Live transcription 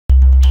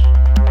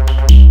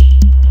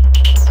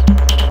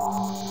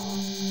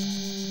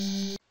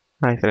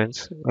Hi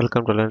friends,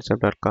 welcome to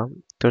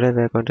learnself.com. Today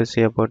we are going to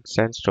see about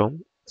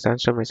Sandstorm.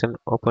 Sandstorm is an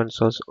open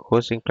source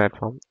hosting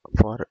platform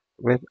for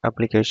web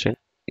application.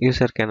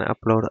 User can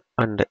upload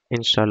and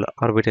install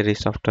arbitrary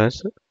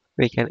softwares.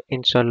 We can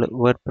install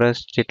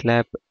WordPress,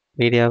 GitLab,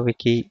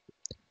 MediaWiki,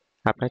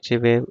 Apache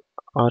Web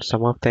or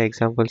some of the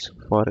examples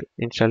for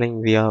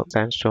installing via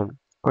Sandstorm.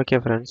 Okay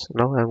friends,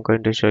 now I am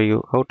going to show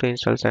you how to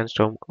install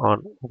Sandstorm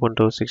on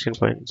Ubuntu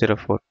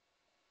 16.04.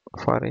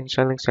 For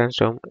installing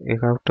Sandstorm, you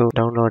have to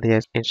download a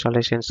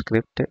installation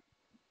script.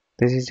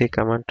 This is the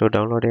command to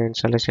download a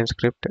installation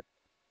script.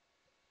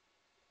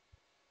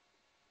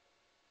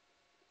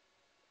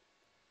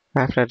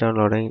 After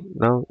downloading,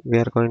 now we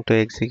are going to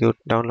execute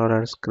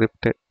downloader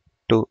script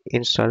to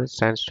install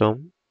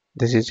Sandstorm.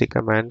 This is the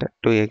command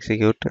to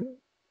execute.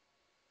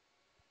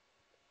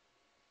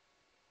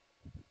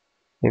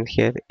 In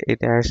here,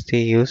 it has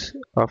the use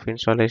of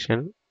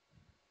installation.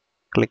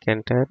 Click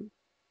enter.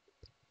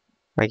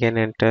 Again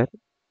enter.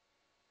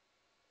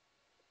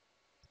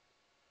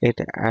 It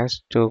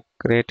has to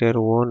create your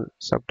own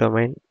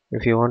subdomain.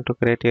 If you want to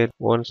create your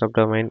own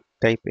subdomain,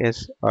 type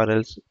yes or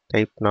else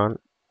type none.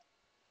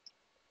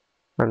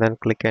 And then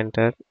click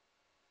enter.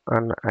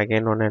 And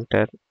again on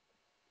enter.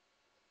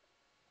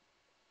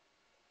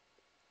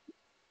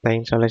 The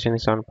installation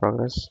is on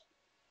progress.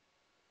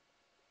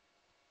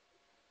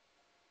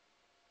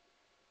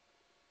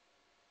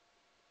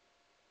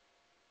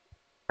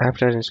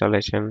 After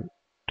installation,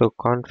 to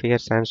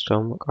configure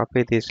Sandstorm,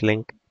 copy this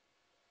link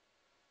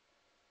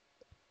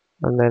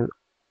and then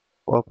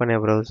open a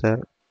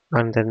browser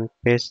and then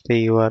paste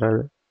the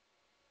URL.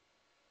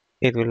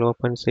 It will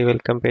open the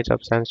welcome page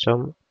of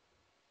Sandstorm.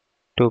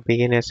 To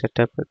begin a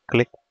setup,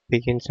 click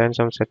begin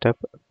Sandstorm setup.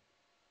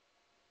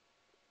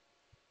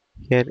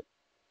 Here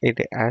it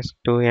asks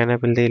to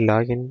enable the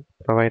login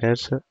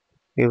providers.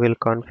 You will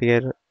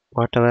configure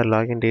whatever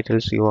login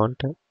details you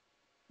want.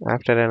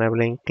 After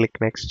enabling, click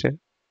next.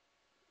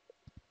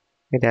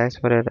 It asks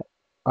for an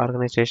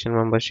organization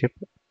membership.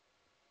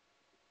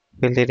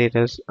 Fill the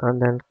details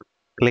and then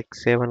click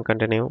save and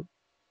continue.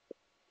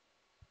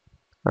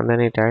 And then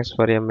it asks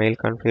for a mail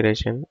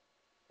configuration.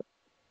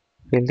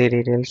 Fill the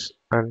details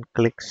and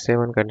click save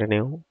and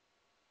continue.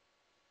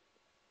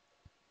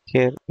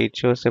 Here it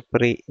shows a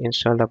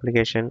pre-installed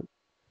application.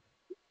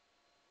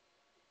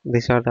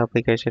 These are the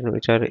applications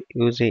which are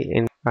used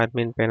in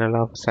admin panel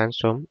of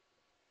Sandstorm.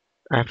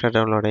 After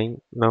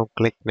downloading, now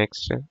click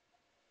next.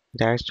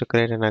 It asks to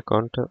create an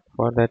account.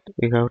 For that,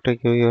 you have to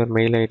give your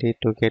mail ID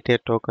to get a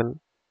token.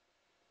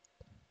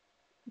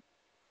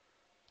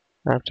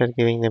 After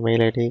giving the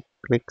mail ID,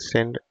 click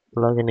send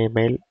login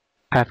email.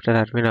 After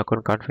admin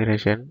account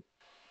configuration,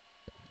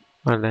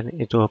 and then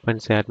it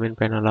opens the admin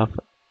panel of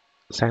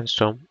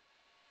Sandstorm.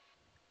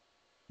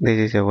 This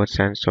is about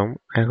Sandstorm.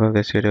 I hope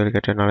this video will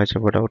get your knowledge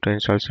about how to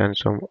install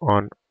Sandstorm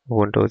on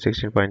Ubuntu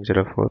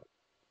 16.04.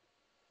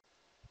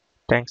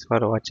 Thanks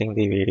for watching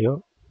the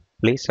video.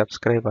 Please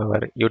subscribe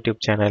our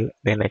YouTube channel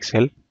Linux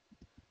Help.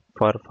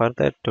 For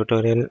further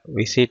tutorial,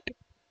 visit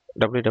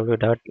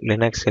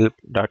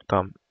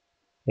www.linuxhelp.com.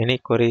 Any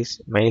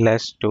queries, mail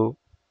us to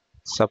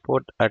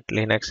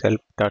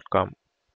support@linuxhelp.com.